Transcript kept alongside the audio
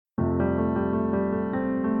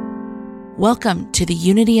Welcome to the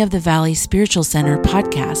Unity of the Valley Spiritual Center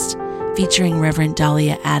podcast featuring Reverend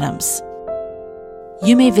Dahlia Adams.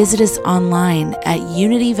 You may visit us online at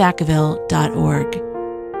unityvacaville.org,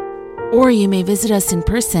 or you may visit us in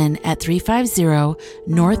person at 350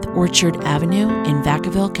 North Orchard Avenue in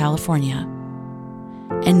Vacaville, California.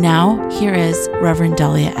 And now, here is Reverend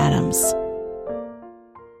Dahlia Adams.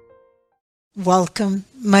 Welcome.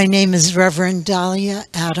 My name is Reverend Dahlia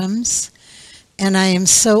Adams, and I am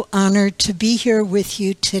so honored to be here with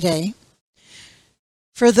you today.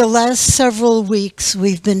 For the last several weeks,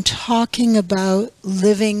 we've been talking about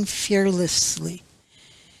living fearlessly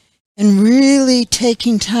and really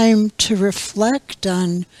taking time to reflect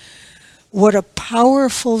on what a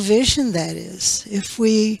powerful vision that is. If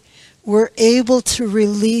we were able to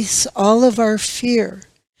release all of our fear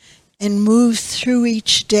and move through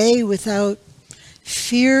each day without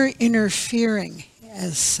fear interfering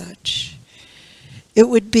as such, it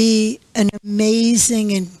would be an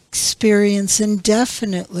amazing experience and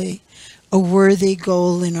definitely a worthy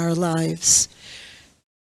goal in our lives.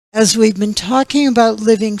 As we've been talking about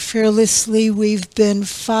living fearlessly, we've been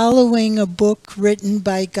following a book written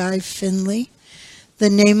by Guy Finley. The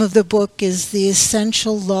name of the book is The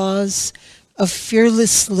Essential Laws of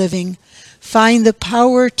Fearless Living. Find the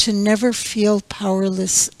power to never feel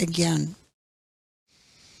powerless again.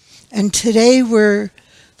 And today we're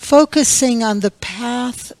focusing on the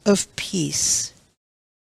path of peace.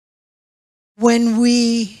 When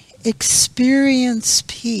we experience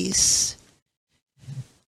peace,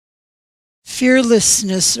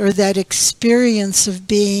 fearlessness, or that experience of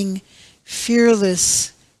being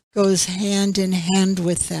fearless, goes hand in hand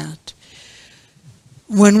with that.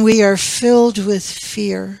 When we are filled with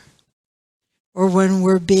fear, or when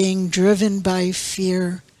we're being driven by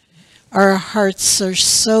fear, our hearts are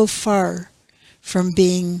so far from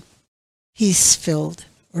being peace-filled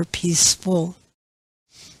or peaceful.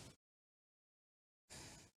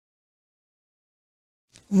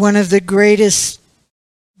 One of the greatest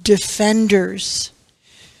defenders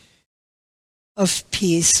of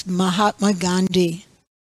peace, Mahatma Gandhi,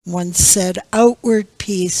 once said, "Outward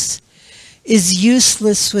peace is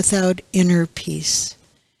useless without inner peace."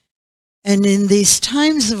 And in these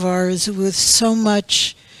times of ours, with so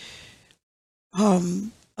much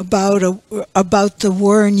about the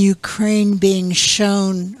war in Ukraine being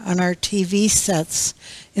shown on our TV sets,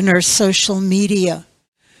 in our social media,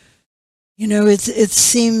 it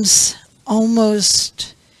seems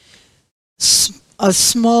almost a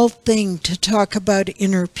small thing to talk about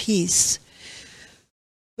inner peace.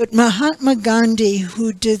 But Mahatma Gandhi,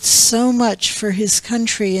 who did so much for his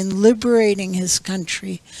country in liberating his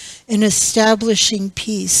country, in establishing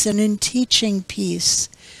peace and in teaching peace,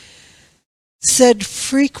 said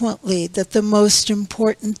frequently that the most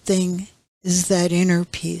important thing is that inner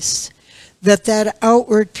peace, that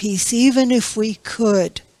outward peace, even if we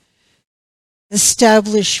could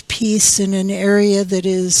establish peace in an area that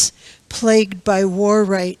is plagued by war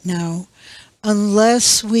right now,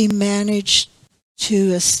 unless we manage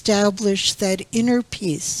to establish that inner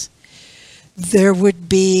peace, there would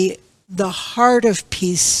be the heart of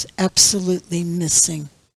peace absolutely missing.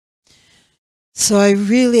 So I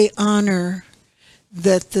really honor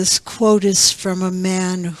that this quote is from a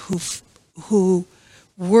man who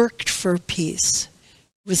worked for peace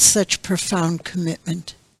with such profound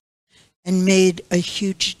commitment and made a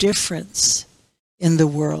huge difference in the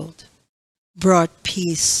world, brought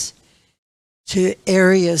peace to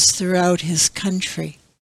areas throughout his country.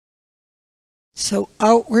 So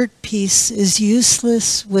outward peace is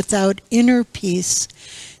useless without inner peace.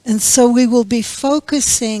 And so we will be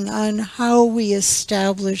focusing on how we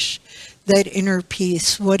establish that inner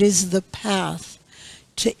peace. What is the path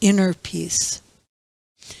to inner peace?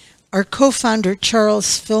 Our co-founder,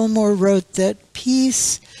 Charles Fillmore, wrote that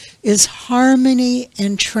peace is harmony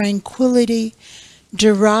and tranquility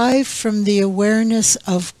derived from the awareness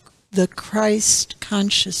of the Christ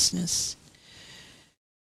consciousness.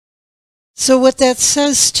 So what that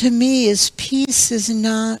says to me is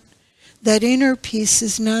that inner peace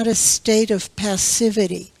is not a state of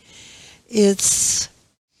passivity. It's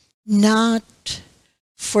not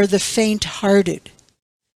for the faint-hearted.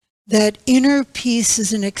 That inner peace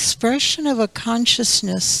is an expression of a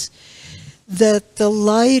consciousness that the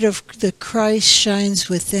light of the Christ shines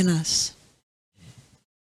within us.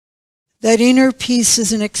 That inner peace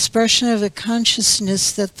is an expression of a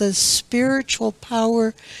consciousness that the spiritual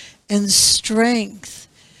power and strength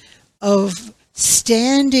of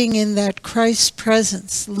standing in that Christ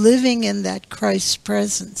presence, living in that Christ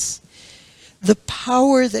presence, the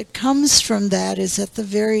power that comes from that is at the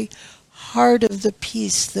very heart of the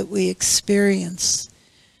peace that we experience.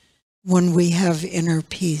 when we have inner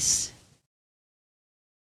peace.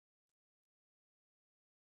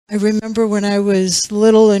 I remember when I was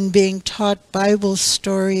little and being taught Bible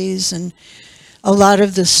stories, and a lot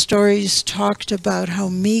of the stories talked about how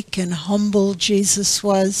meek and humble Jesus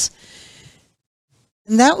was.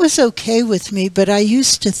 And that was okay with me, but I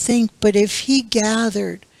used to think, but if he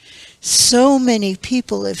gathered so many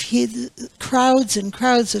people, if crowds and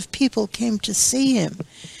crowds of people came to see him,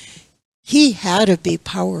 he had to be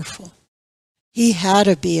powerful. He had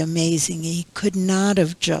to be amazing. He could not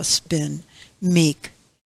have just been meek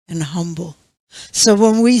and humble. So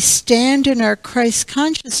when we stand in our Christ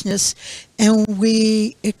consciousness and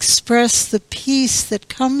we express the peace that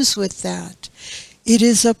comes with that, it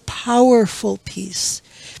is a powerful peace.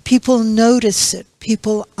 People notice it.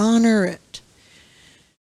 People honor it.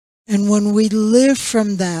 And when we live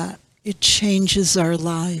from that, it changes our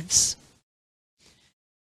lives.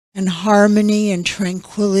 And harmony and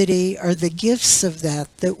tranquility are the gifts of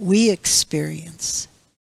that we experience.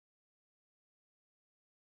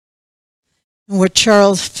 And what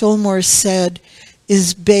Charles Fillmore said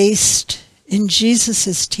is based in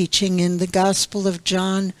Jesus' teaching in the Gospel of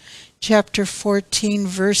John, chapter 14,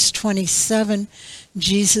 verse 27.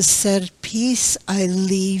 Jesus said, "Peace I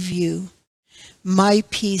leave you. My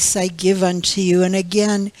peace I give unto you." And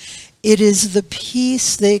again, it is the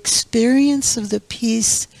peace, the experience of the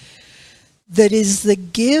peace that is the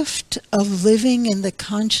gift of living in the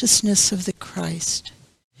consciousness of the Christ.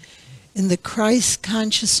 In the Christ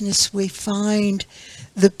consciousness, we find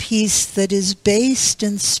the peace that is based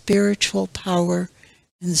in spiritual power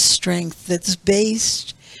and strength, that's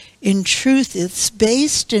based in truth, it's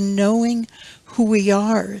based in knowing who we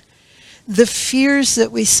are. The fears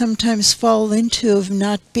that we sometimes fall into of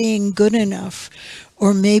not being good enough,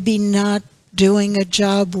 or maybe not doing a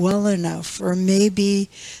job well enough, or maybe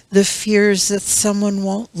the fears that someone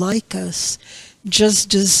won't like us, just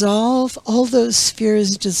dissolve, all those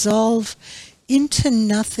fears dissolve into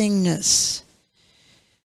nothingness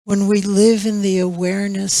when we live in the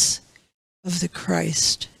awareness of the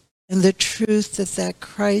Christ and the truth that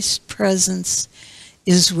Christ presence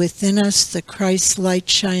is within us, the Christ light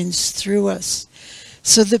shines through us.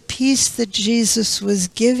 So the peace that Jesus was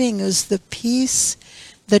giving is the peace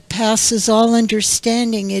that passes all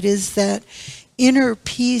understanding. It is that inner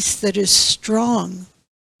peace that is strong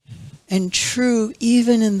and true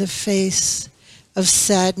even in the face of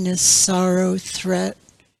sadness, sorrow, threat,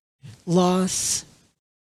 loss.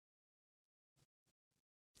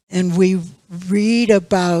 And we read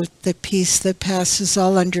about the peace that passes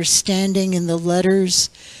all understanding in the letters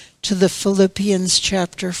to the Philippians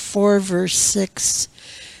chapter 4, verse 6.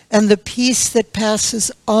 And the peace that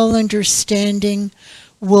passes all understanding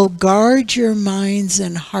will guard your minds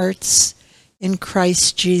and hearts in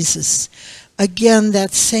Christ Jesus. Again,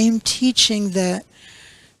 that same teaching that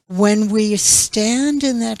when we stand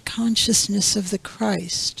in that consciousness of the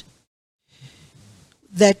Christ,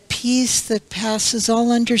 that peace that passes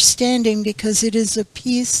all understanding, because it is a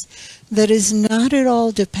peace that is not at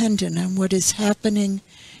all dependent on what is happening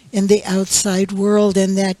in the outside world,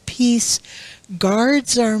 and that peace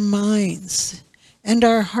guards our minds and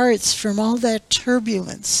our hearts from all that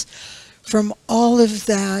turbulence, from all of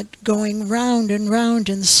that going round and round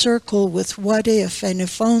in circle with what if and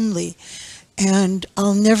if only, and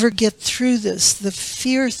I'll never get through this, the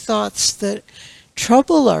fear thoughts that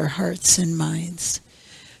trouble our hearts and minds,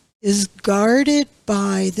 is guarded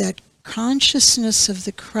by that consciousness of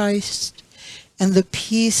the Christ and the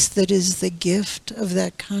peace that is the gift of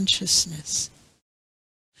that consciousness.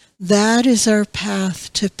 That is our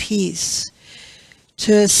path to peace.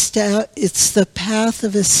 It's the path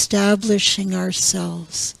of establishing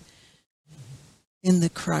ourselves in the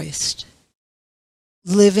Christ,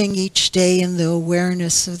 living each day in the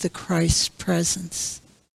awareness of the Christ's presence.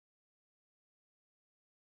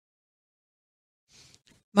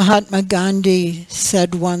 Mahatma Gandhi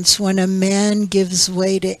said once, when a man gives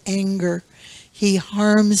way to anger, he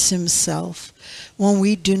harms himself. When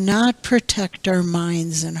we do not protect our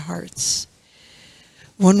minds and hearts,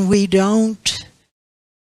 when we don't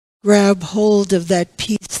grab hold of that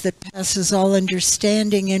peace that passes all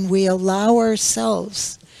understanding, and we allow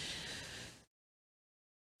ourselves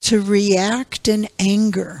to react in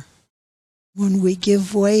anger, when we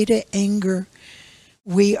give way to anger,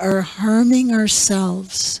 we are harming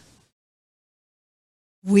ourselves.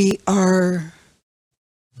 We are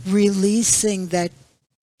releasing that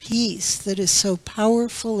peace that is so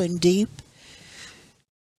powerful and deep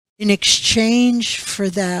in exchange for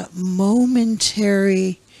that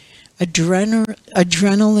momentary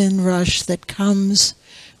adrenaline rush that comes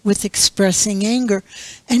with expressing anger.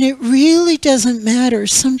 And it really doesn't matter.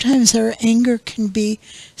 Sometimes our anger can be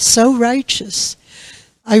so righteous.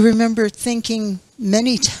 I remember thinking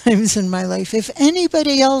many times in my life, if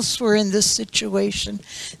anybody else were in this situation,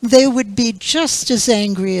 they would be just as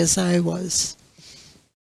angry as I was.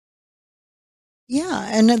 Yeah,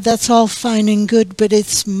 and that's all fine and good, but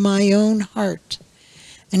it's my own heart,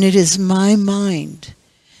 and it is my mind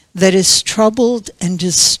that is troubled and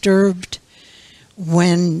disturbed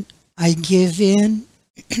when I give in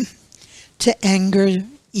to anger,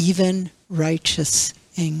 even righteous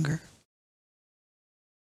anger.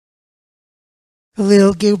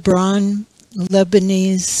 Khalil Gibran,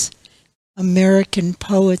 Lebanese American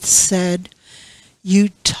poet, said, "You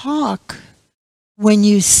talk when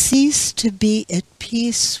you cease to be at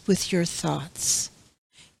peace with your thoughts."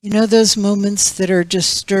 You know those moments that are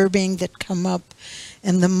disturbing that come up,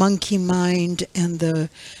 and the monkey mind and the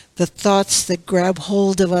thoughts that grab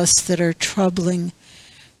hold of us that are troubling.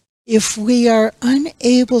 If we are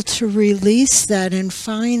unable to release that and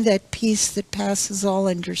find that peace that passes all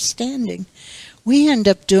understanding, we end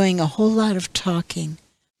up doing a whole lot of talking.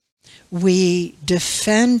 We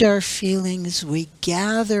defend our feelings, we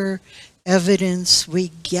gather evidence,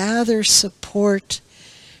 we gather support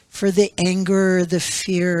for the anger, the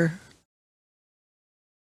fear,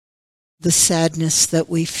 the sadness that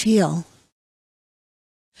we feel.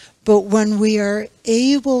 But when we are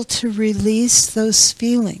able to release those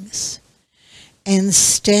feelings and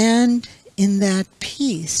stand in that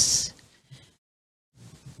peace,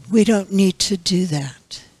 we don't need to do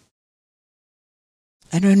that.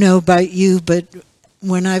 I don't know about you, but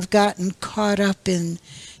when I've gotten caught up in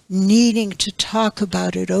needing to talk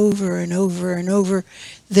about it over and over and over,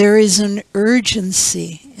 there is an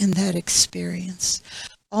urgency in that experience.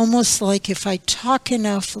 Almost like if I talk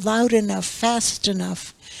enough, loud enough, fast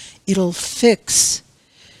enough, it'll fix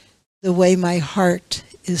the way my heart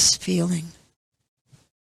is feeling.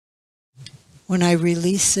 When I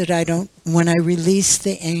release it, when I release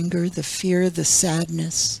the anger, the fear, the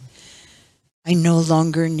sadness, I no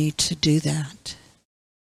longer need to do that.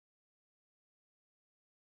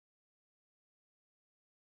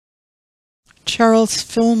 Charles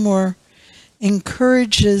Fillmore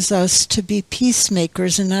encourages us to be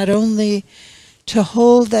peacemakers, and not only to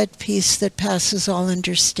hold that peace that passes all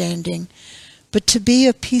understanding, but to be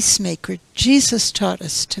a peacemaker. Jesus taught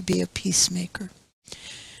us to be a peacemaker.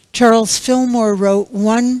 Charles Fillmore wrote,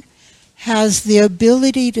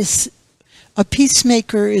 a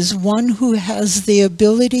peacemaker is one who has the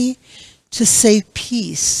ability to say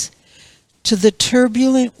peace to the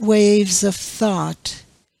turbulent waves of thought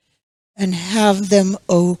and have them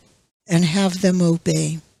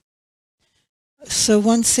obey. So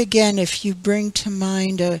once again, if you bring to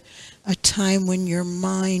mind a time when your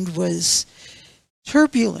mind was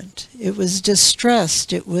turbulent, it was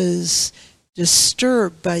distressed, it was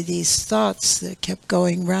disturbed by these thoughts that kept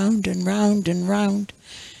going round and round and round,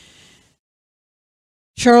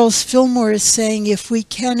 Charles Fillmore is saying if we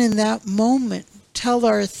can in that moment tell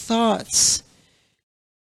our thoughts,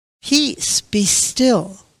 peace, be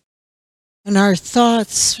still, and our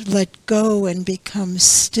thoughts let go and become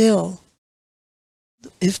still,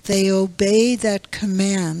 if they obey that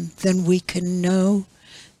command, then we can know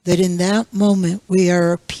that in that moment we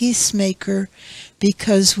are a peacemaker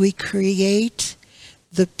because we create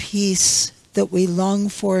the peace that we long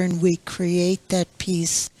for, and we create that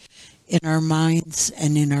peace in our minds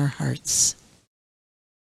and in our hearts.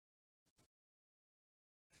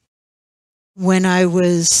 When I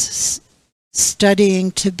was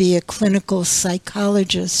studying to be a clinical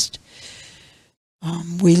psychologist,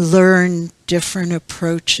 we learned different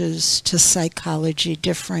approaches to psychology,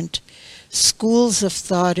 different schools of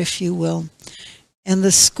thought, if you will. And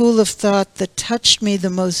the school of thought that touched me the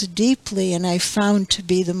most deeply and I found to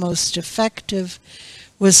be the most effective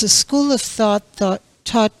was a school of thought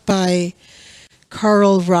taught by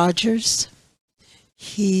Carl Rogers.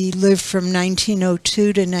 He lived from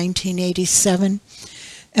 1902 to 1987.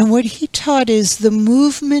 And what he taught is the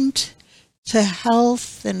movement to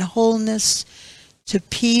health and wholeness, to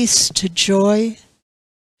peace, to joy,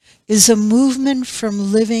 is a movement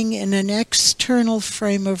from living in an external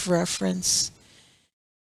frame of reference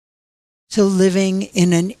to living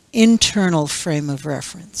in an internal frame of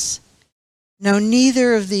reference. Now,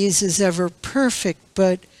 neither of these is ever perfect,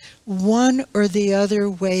 but one or the other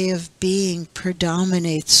way of being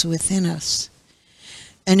predominates within us.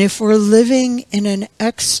 And if we're living in an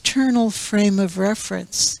external frame of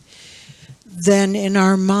reference, then in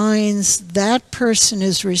our minds, that person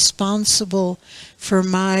is responsible for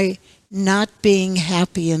my not being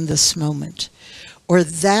happy in this moment, or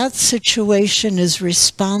that situation is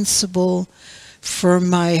responsible for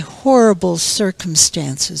my horrible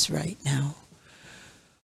circumstances right now,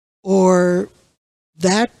 or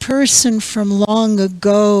that person from long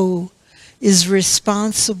ago is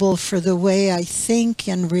responsible for the way I think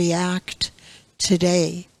and react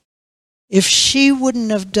today. If she wouldn't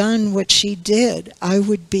have done what she did, I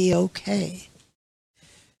would be okay.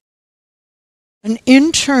 An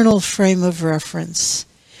internal frame of reference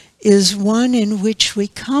is one in which we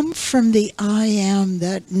come from the I am,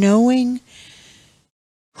 that knowing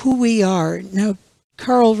who we are. Now,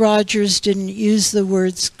 Carl Rogers didn't use the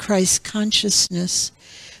words Christ consciousness,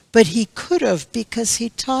 but he could have, because he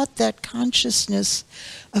taught that consciousness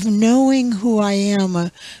of knowing who I am,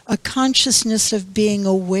 a consciousness of being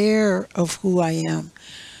aware of who I am,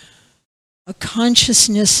 a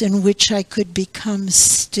consciousness in which I could become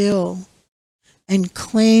still and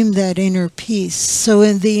claim that inner peace. So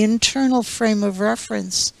in the internal frame of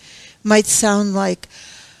reference might sound like,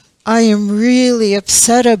 I am really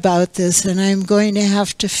upset about this and I'm going to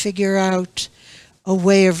have to figure out a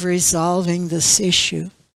way of resolving this issue.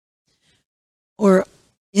 Or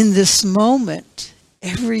in this moment,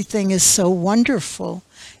 everything is so wonderful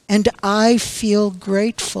and I feel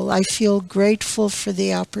grateful. I feel grateful for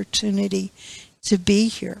the opportunity to be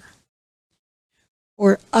here.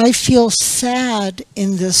 Or I feel sad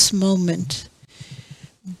in this moment,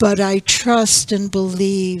 but I trust and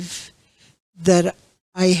believe that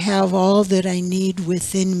I have all that I need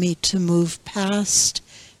within me to move past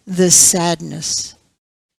this sadness.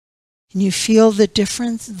 Can you feel the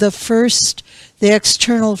difference? The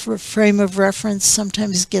external frame of reference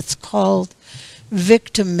sometimes gets called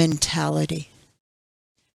victim mentality.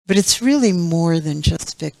 But it's really more than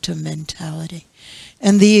just victim mentality.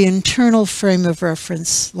 And the internal frame of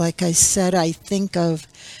reference, like I said, I think of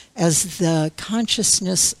as the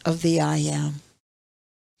consciousness of the I am.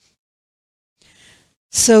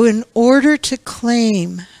 So in order to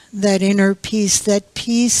claim that inner peace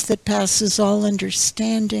that passes all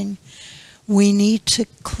understanding, we need to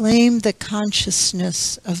claim the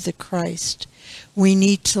consciousness of the Christ. We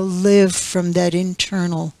need to live from that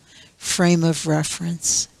internal frame of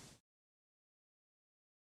reference.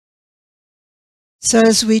 So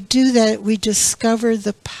as we do that, we discover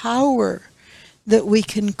the power that we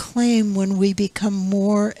can claim when we become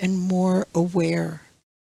more and more aware.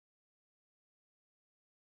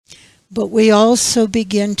 But we also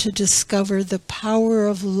begin to discover the power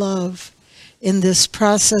of love in this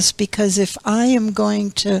process, because if I am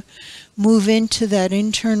going to move into that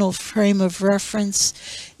internal frame of reference,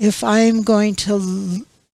 if I am going to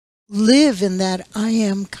live in that I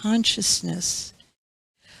am consciousness,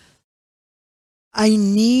 I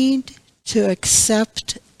need to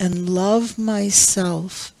accept and love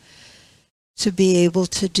myself to be able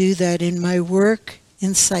to do that. In my work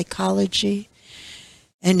in psychology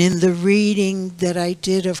and in the reading that I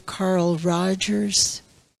did of Carl Rogers,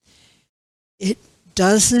 it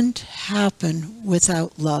doesn't happen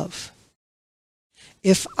without love.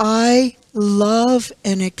 If I love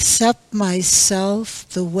and accept myself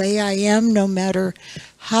the way I am, no matter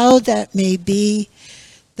how that may be,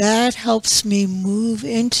 that helps me move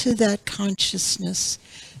into that consciousness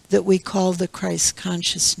that we call the Christ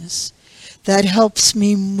consciousness. That helps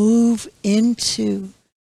me move into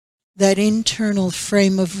that internal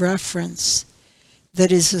frame of reference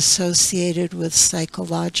that is associated with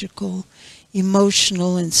psychological,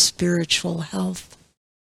 emotional, and spiritual health.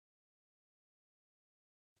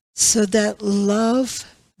 So that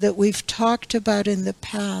love that we've talked about in the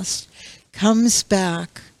past comes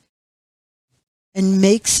back and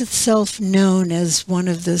makes itself known as one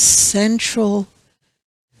of the central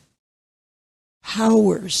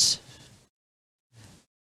powers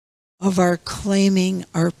of our claiming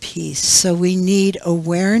our peace. So we need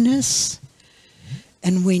awareness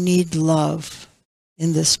and we need love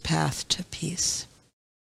in this path to peace.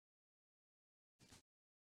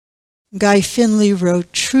 Guy Finley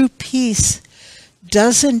wrote, "True peace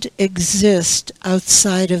doesn't exist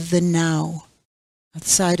outside of the now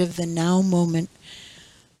moment,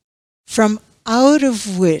 from out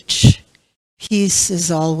of which peace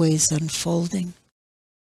is always unfolding."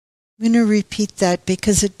 I'm going to repeat that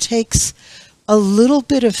because it takes a little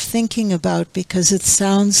bit of thinking about, because it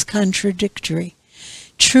sounds contradictory.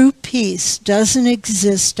 True peace doesn't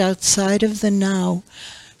exist outside of the now,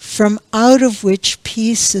 from out of which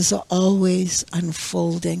peace is always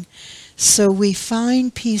unfolding. So we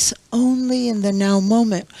find peace only in the now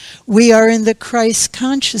moment. We are in the Christ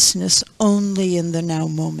consciousness only in the now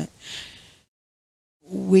moment.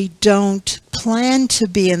 We don't plan to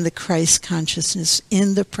be in the Christ consciousness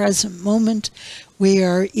in the present moment. we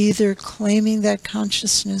are either claiming that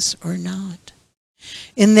consciousness or not.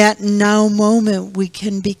 In that now moment, we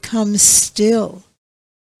can become still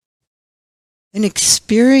and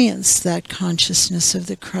experience that consciousness of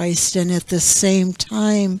the Christ, and at the same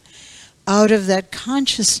time, out of that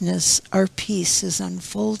consciousness, our peace is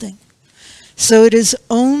unfolding. So it is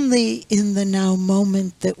only in the now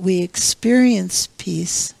moment that we experience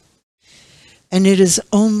peace, and it is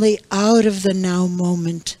only out of the now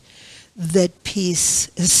moment that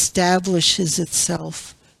peace establishes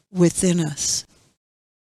itself within us.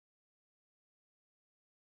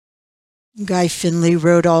 Guy Finley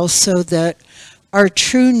wrote also that our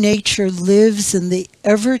true nature lives in the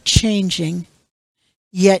ever-changing,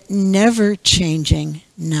 yet never-changing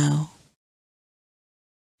now.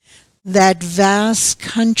 That vast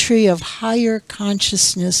country of higher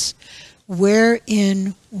consciousness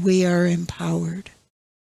wherein we are empowered.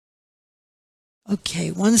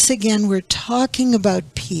 Okay, once again, we're talking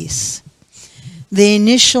about peace. The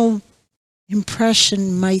initial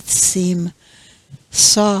impression might seem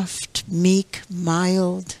soft, meek,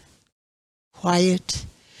 mild, quiet,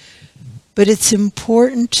 but it's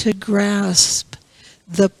important to grasp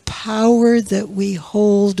the power that we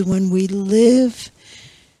hold when we live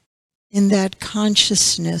in that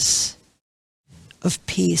consciousness of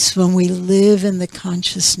peace, when we live in the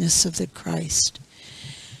consciousness of the Christ.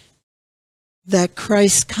 That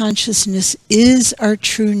Christ consciousness is our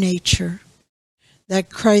true nature.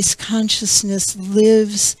 That Christ consciousness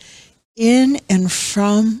lives in and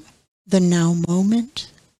from the now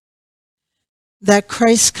moment. That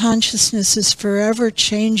Christ consciousness is forever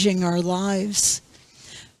changing our lives,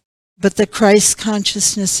 but the Christ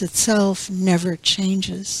consciousness itself never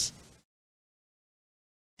changes.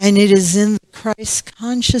 And it is in the Christ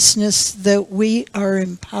consciousness that we are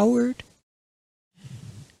empowered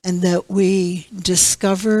and that we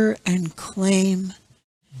discover and claim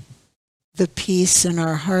the peace in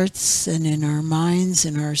our hearts and in our minds,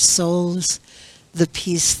 in our souls, the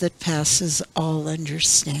peace that passes all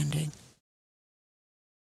understanding.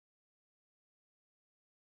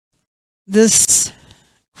 This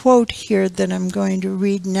quote here that I'm going to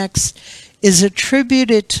read next is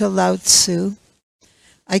attributed to Lao Tzu.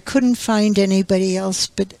 I couldn't find anybody else,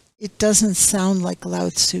 but it doesn't sound like Lao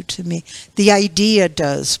Tzu to me. The idea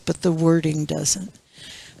does, but the wording doesn't.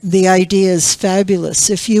 The idea is fabulous.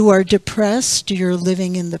 If you are depressed, you're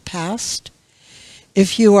living in the past.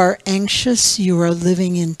 If you are anxious, you are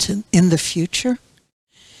living in the future.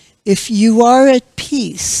 If you are at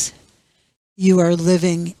peace, you are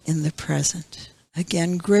living in the present.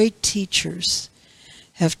 Again, great teachers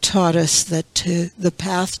have taught us that the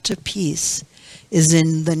path to peace is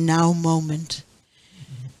in the now moment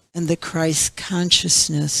and the Christ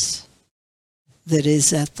consciousness that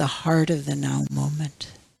is at the heart of the now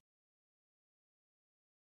moment.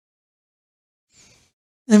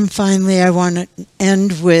 And finally, I want to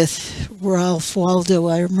end with Ralph Waldo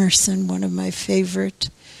Emerson, one of my favorite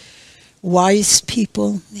wise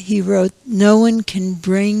people. He wrote, "No one can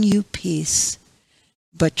bring you peace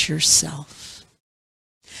but yourself.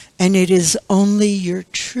 And it is only your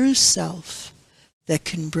true self that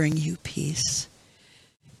can bring you peace."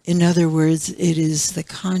 In other words, it is the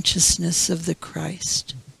consciousness of the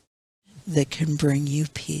Christ that can bring you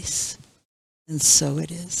peace. And so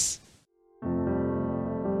it is.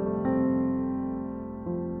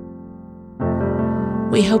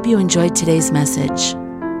 We hope you enjoyed today's message.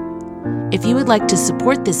 If you would like to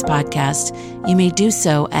support this podcast, you may do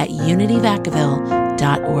so at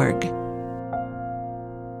unityvacaville.org.